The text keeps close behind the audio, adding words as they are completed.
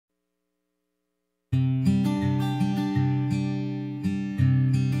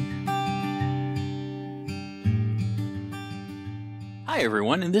Hi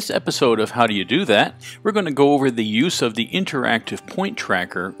everyone, in this episode of How Do You Do That, we're going to go over the use of the interactive point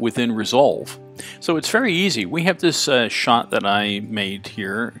tracker within Resolve. So it's very easy. We have this shot that I made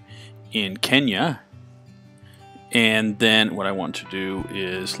here in Kenya, and then what I want to do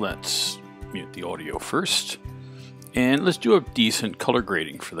is let's mute the audio first, and let's do a decent color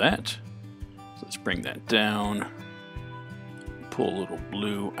grading for that. So let's bring that down, pull a little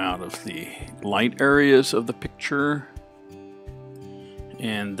blue out of the light areas of the picture.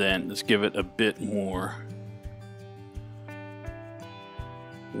 And then let's give it a bit more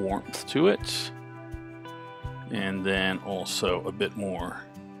warmth to it. And then also a bit more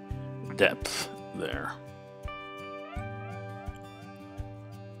depth there.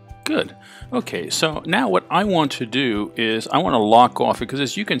 Good. Okay, so now what I want to do is I want to lock off it, because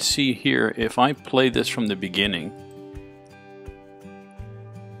as you can see here, if I play this from the beginning,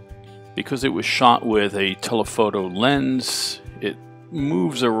 because it was shot with a telephoto lens, it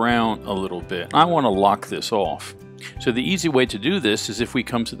moves around a little bit. I want to lock this off. So the easy way to do this is if we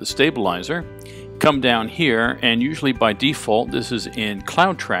come to the stabilizer, come down here, and usually by default this is in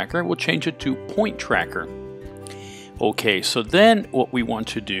Cloud Tracker, we'll change it to Point Tracker. Okay, so then what we want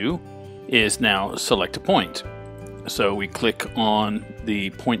to do is now select a point. So we click on the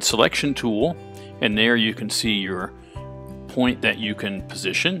point selection tool, and there you can see your point that you can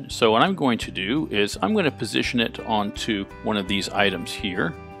position. So what I'm going to do is I'm going to position it onto one of these items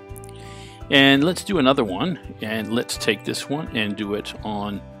here, and let's do another one, and let's take this one and do it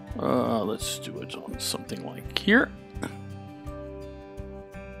on let's do it on something like here.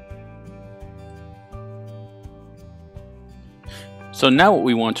 So now what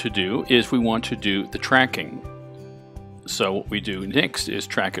we want to do is we want to do the tracking. So what we do next is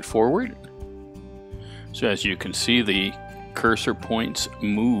track it forward. So as you can see, the cursor points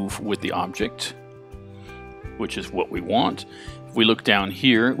move with the object, which is what we want. If we look down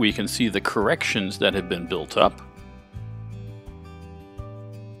here, we can see the corrections that have been built up.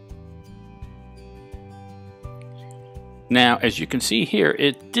 Now, as you can see here,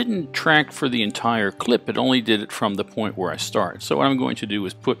 it didn't track for the entire clip, it only did it from the point where I start. So what I'm going to do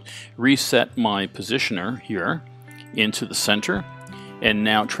is reset my positioner here into the center, and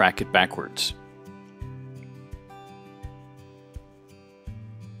now track it backwards.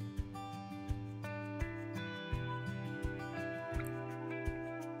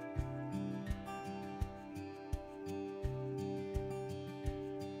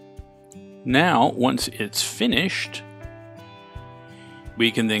 Now, once it's finished,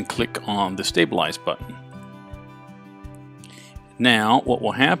 we can then click on the Stabilize button. Now, what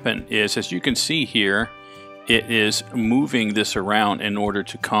will happen is, as you can see here, it is moving this around in order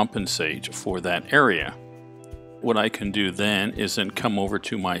to compensate for that area. What I can do then is then come over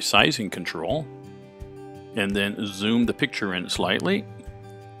to my sizing control and then zoom the picture in slightly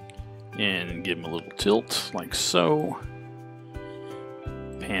and give him a little tilt like so.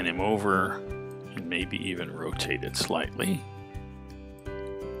 Pan him over and maybe even rotate it slightly.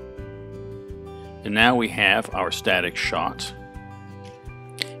 And now we have our static shot.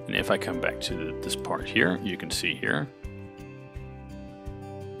 And if I come back to this part here, you can see here.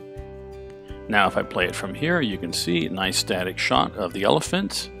 Now if I play it from here, you can see a nice static shot of the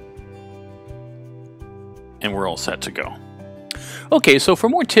elephant. And we're all set to go. Okay, so for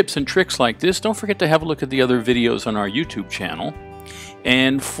more tips and tricks like this, don't forget to have a look at the other videos on our YouTube channel.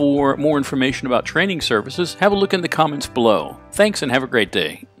 And for more information about training services, have a look in the comments below. Thanks and have a great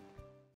day.